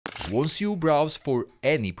Once you browse for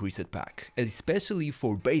any preset pack, especially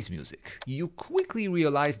for bass music, you quickly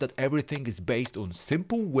realize that everything is based on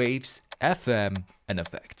simple waves, FM, and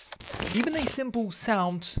effects. Even a simple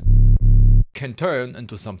sound can turn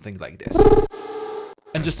into something like this.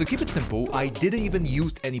 And just to keep it simple, I didn't even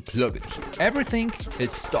use any plugin here. Everything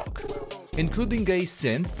is stock, including a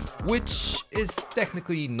synth, which is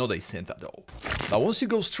technically not a synth at all. Now once you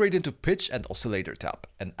go straight into pitch and oscillator tab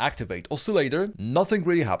and activate oscillator, nothing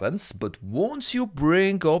really happens, but once you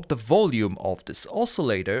bring up the volume of this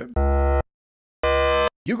oscillator,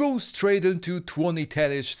 you go straight into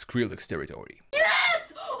 2010-ish Skrillex territory.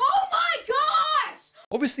 Yes! Oh my gosh!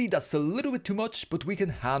 Obviously that's a little bit too much, but we can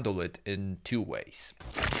handle it in two ways.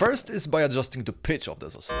 First is by adjusting the pitch of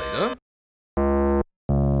this oscillator.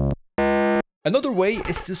 Another way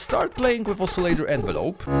is to start playing with oscillator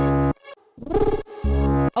envelope,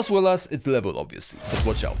 as well as its level obviously. But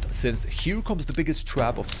watch out, since here comes the biggest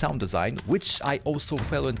trap of sound design, which I also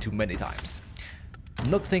fell into many times.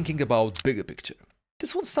 Not thinking about bigger picture.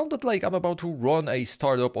 This one sounded like I'm about to run a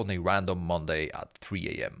startup on a random Monday at 3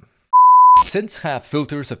 AM. Synths have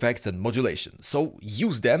filters, effects and modulation, so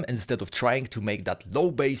use them instead of trying to make that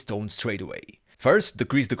low bass tone straight away. First,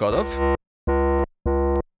 decrease the cutoff,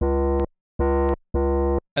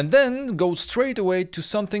 and then go straight away to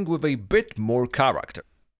something with a bit more character.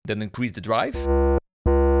 Then increase the drive,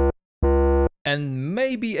 and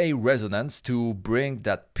maybe a resonance to bring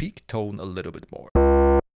that peak tone a little bit more.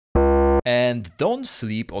 And don't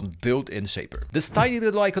sleep on built-in shaper. This tiny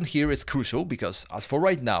little icon here is crucial because as for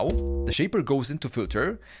right now, the shaper goes into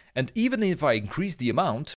filter, and even if I increase the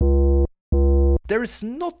amount, there is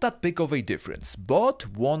not that big of a difference. But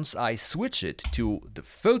once I switch it to the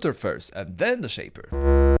filter first and then the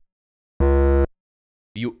shaper,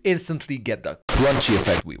 you instantly get the crunchy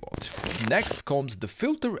effect we want. Next comes the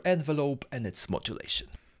filter envelope and its modulation.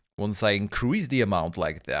 Once I increase the amount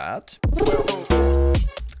like that,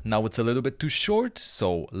 now it's a little bit too short,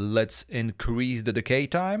 so let's increase the decay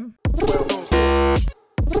time.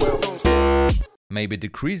 Maybe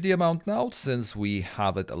decrease the amount now, since we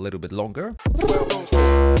have it a little bit longer.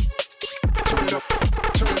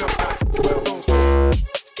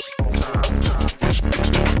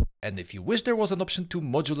 And if you wish there was an option to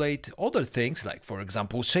modulate other things, like for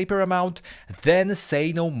example shaper amount, then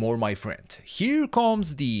say no more my friend. Here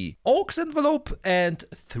comes the aux envelope and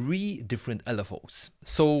 3 different LFOs.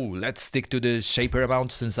 So let's stick to the shaper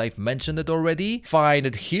amount since I've mentioned it already. Find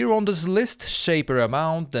it here on this list, shaper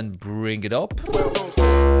amount, then bring it up.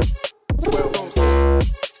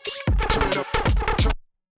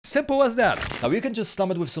 Simple as that. Now you can just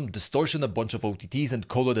slam it with some distortion, a bunch of OTTs and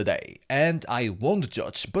call it a day. And I won't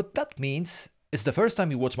judge, but that means it's the first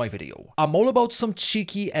time you watch my video. I'm all about some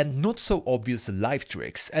cheeky and not so obvious live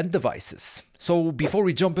tricks and devices. So before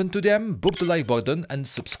we jump into them, boop the like button and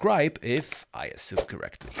subscribe if I assume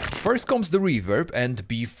correctly. First comes the reverb, and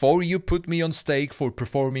before you put me on stake for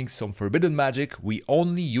performing some forbidden magic, we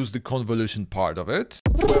only use the convolution part of it.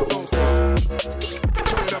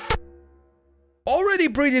 Already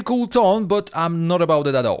pretty cool tone, but I'm not about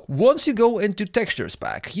it at all. Once you go into textures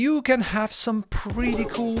pack, you can have some pretty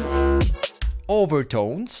cool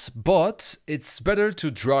overtones, but it's better to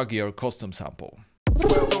drag your custom sample.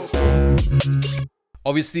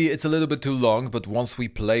 Obviously it's a little bit too long, but once we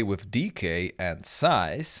play with decay and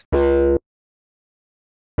size, then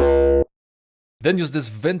use this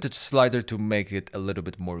vintage slider to make it a little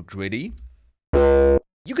bit more gritty,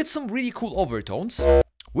 you get some really cool overtones,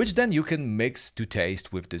 which then you can mix to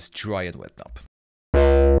taste with this dry and wet knob.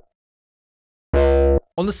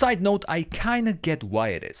 On the side note, I kinda get why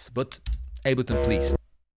it is, but Ableton, please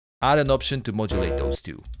add an option to modulate those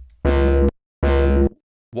two.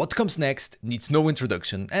 What comes next needs no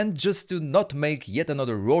introduction, and just to not make yet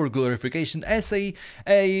another roar glorification essay,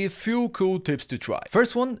 a few cool tips to try.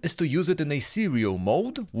 First one is to use it in a serial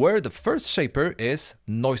mode, where the first shaper is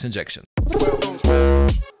noise injection.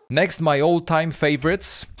 Next, my all-time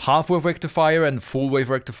favorites, half-wave rectifier and full-wave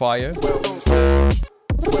rectifier.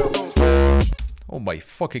 Oh my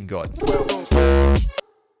fucking god.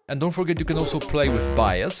 And don't forget you can also play with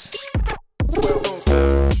bias,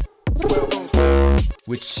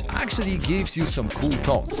 which actually gives you some cool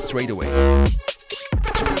tones straight away.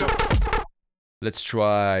 Let's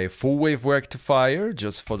try full-wave rectifier,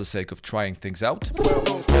 just for the sake of trying things out.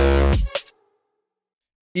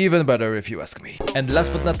 Even better if you ask me. And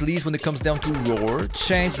last but not least, when it comes down to roar,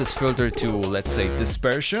 change this filter to, let's say,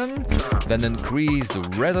 dispersion, then increase the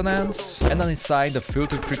resonance, and then assign the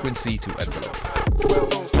filter frequency to envelope.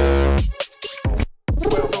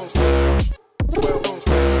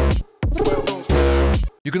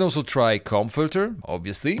 You You can also try comb filter,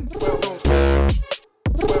 obviously.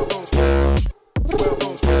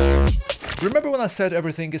 Remember when I said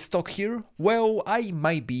everything is stock here? Well, I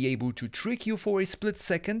might be able to trick you for a split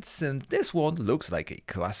second, and this one looks like a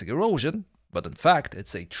classic erosion, but in fact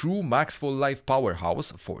it's a true Max for Life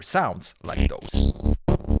powerhouse for sounds like those.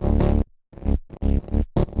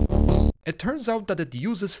 It turns out that it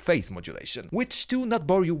uses phase modulation, which, to not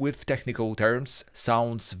bore you with technical terms,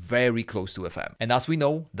 sounds very close to FM. And as we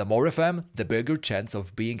know, the more FM, the bigger chance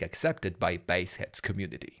of being accepted by bassheads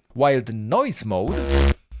community. While the noise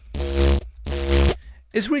mode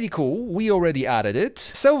is really cool, we already added it.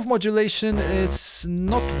 Self-modulation is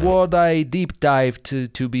not what I deep dived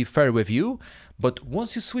to be fair with you, but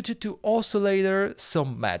once you switch it to oscillator,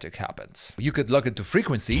 some magic happens. You could lock it to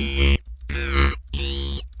frequency,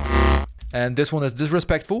 and this one is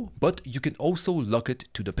disrespectful, but you can also lock it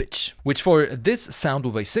to the pitch, which for this sound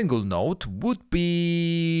with a single note would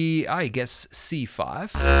be, I guess,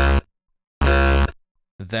 C5.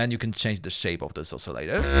 Then you can change the shape of this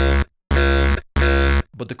oscillator.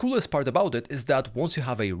 But the coolest part about it is that once you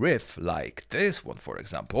have a riff like this one, for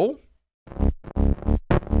example,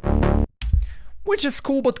 which is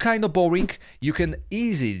cool but kind of boring, you can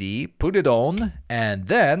easily put it on and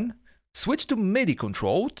then switch to MIDI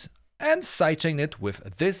controlled and sidechain it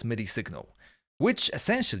with this MIDI signal, which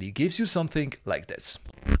essentially gives you something like this.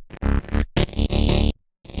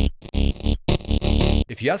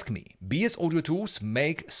 If you ask me, BS Audio Tools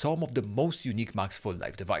make some of the most unique Max for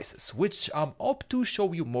Life devices, which I'm up to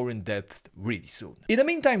show you more in depth really soon. In the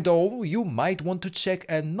meantime though, you might want to check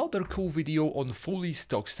another cool video on fully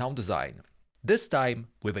stock sound design, this time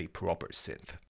with a proper synth.